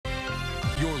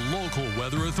your local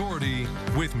weather authority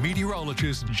with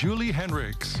meteorologist Julie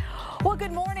Henricks. Well,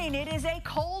 good morning. It is a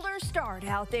colder start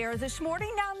out there this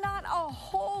morning. Now, not a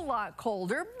whole lot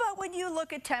colder, but when you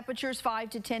look at temperatures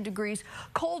 5 to 10 degrees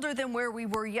colder than where we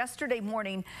were yesterday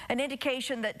morning, an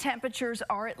indication that temperatures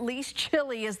are at least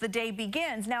chilly as the day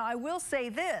begins. Now, I will say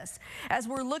this, as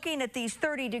we're looking at these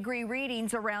 30-degree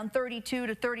readings around 32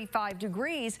 to 35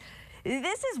 degrees,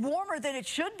 this is warmer than it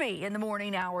should be in the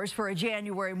morning hours for a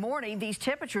January morning. These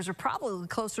temperatures are probably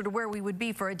closer to where we would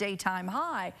be for a daytime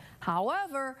high.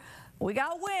 However, we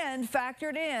got wind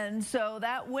factored in, so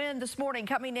that wind this morning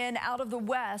coming in out of the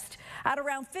west at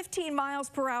around 15 miles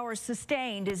per hour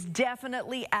sustained is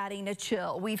definitely adding a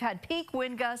chill. We've had peak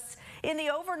wind gusts in the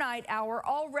overnight hour,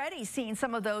 already seeing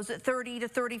some of those at 30 to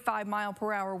 35 mile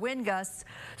per hour wind gusts.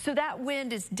 So that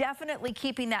wind is definitely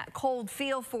keeping that cold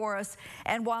feel for us.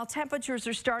 And while temperatures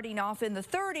are starting off in the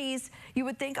 30s, you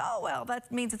would think, oh, well,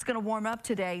 that means it's going to warm up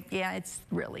today. Yeah, it's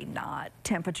really not.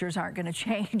 Temperatures aren't going to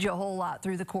change a whole lot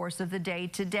through the course of the day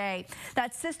today.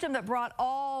 That system that brought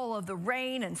all of the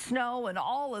rain and snow and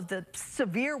all of the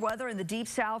severe weather in the deep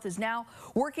south is now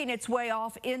working its way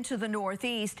off into the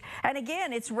northeast. And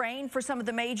again, it's rain for some of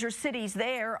the major cities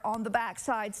there on the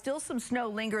backside. Still some snow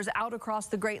lingers out across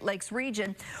the Great Lakes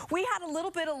region. We had a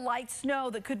little bit of light snow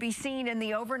that could be seen in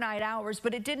the overnight hours,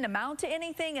 but it didn't amount to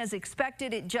anything as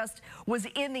expected. It just was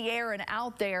in the air and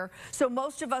out there. So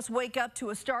most of us wake up to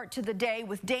a start to the day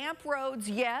with damp roads,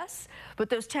 yes, but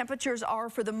those temperatures are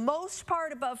for the most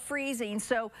part above freezing,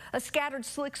 so a scattered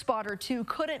slick spot or two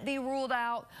couldn't be ruled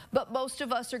out, but most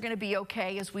of us are going to be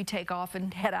okay as we take off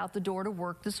and head out the door to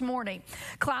work this morning.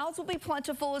 Clouds will be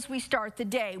plentiful as we start the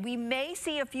day. We may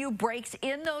see a few breaks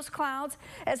in those clouds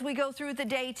as we go through the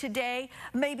day today,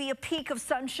 maybe a peak of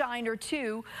sunshine or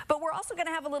two, but we're also going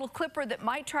to have a little clipper that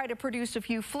might try to produce a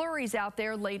few flurries out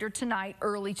there later tonight,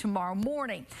 early tomorrow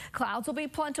morning. Clouds will be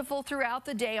plentiful throughout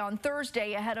the day on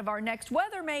Thursday ahead of our next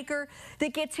weather maker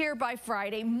that gets here by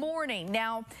Friday morning.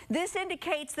 Now, this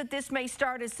indicates that this may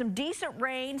start as some decent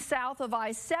rain south of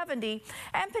I-70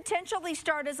 and potentially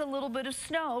start as a little bit of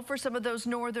snow for some of those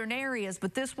northern areas,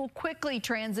 but this will quickly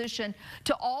transition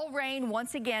to all rain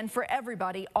once again for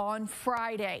everybody on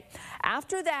Friday.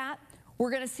 After that, we're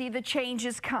going to see the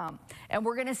changes come, and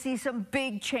we're going to see some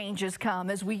big changes come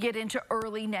as we get into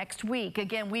early next week.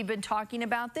 Again, we've been talking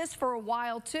about this for a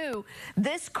while too.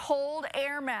 This cold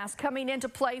air mass coming into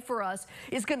play for us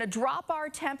is going to drop our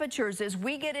temperatures as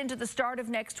we get into the start of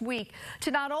next week to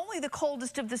not only the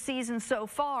coldest of the season so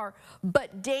far,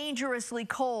 but dangerously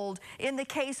cold in the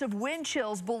case of wind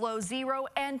chills below zero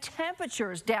and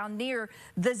temperatures down near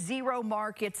the zero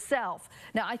mark itself.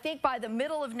 Now, I think by the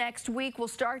middle of next week, we'll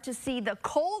start to see the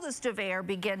coldest of air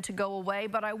begin to go away,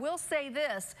 but I will say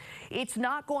this, it's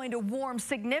not going to warm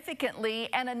significantly,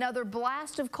 and another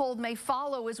blast of cold may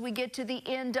follow as we get to the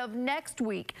end of next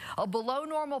week. A below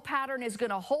normal pattern is going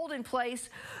to hold in place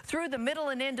through the middle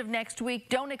and end of next week.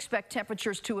 Don't expect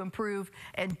temperatures to improve,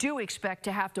 and do expect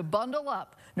to have to bundle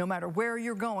up no matter where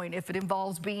you're going if it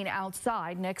involves being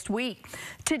outside next week.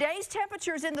 Today's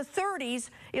temperatures in the 30s.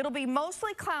 It'll be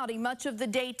mostly cloudy much of the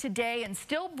day today and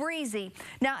still breezy.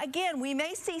 Now again, we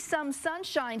may see some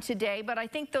sunshine today, but I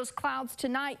think those clouds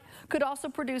tonight could also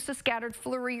produce a scattered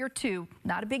flurry or two.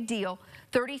 Not a big deal.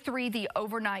 33 the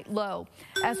overnight low.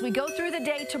 As we go through the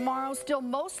day tomorrow, still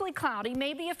mostly cloudy,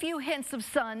 maybe a few hints of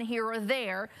sun here or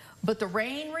there, but the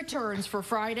rain returns for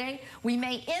Friday. We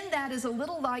may end that as a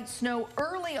little light snow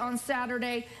early on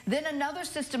Saturday. Then another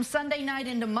system Sunday night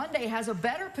into Monday has a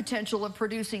better potential of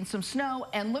producing some snow.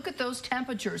 And look at those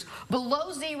temperatures.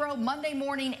 Below zero Monday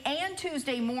morning and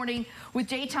Tuesday morning, with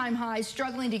daytime highs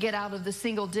struggling to get out of the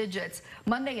single digits.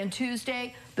 Monday and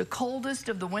Tuesday, the coldest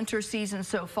of the winter season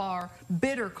so far.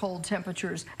 Bitter cold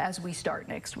temperatures as we start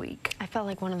next week. I felt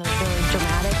like one of those really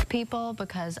dramatic people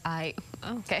because okay.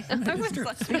 That was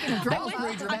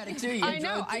pretty dramatic too. You I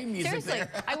know. Seriously,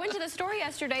 I went to the store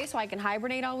yesterday so I can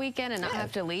hibernate all weekend and not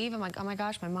have to leave. I'm like, oh my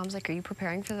gosh. My mom's like, are you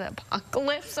preparing for the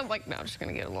apocalypse? I'm like, no, I'm just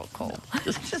going to get a little cold.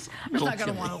 I'm not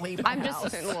going to want to leave my I'm house.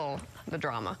 just the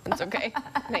drama. It's okay.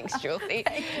 Thanks, Julie.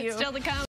 Thank you. Still to come.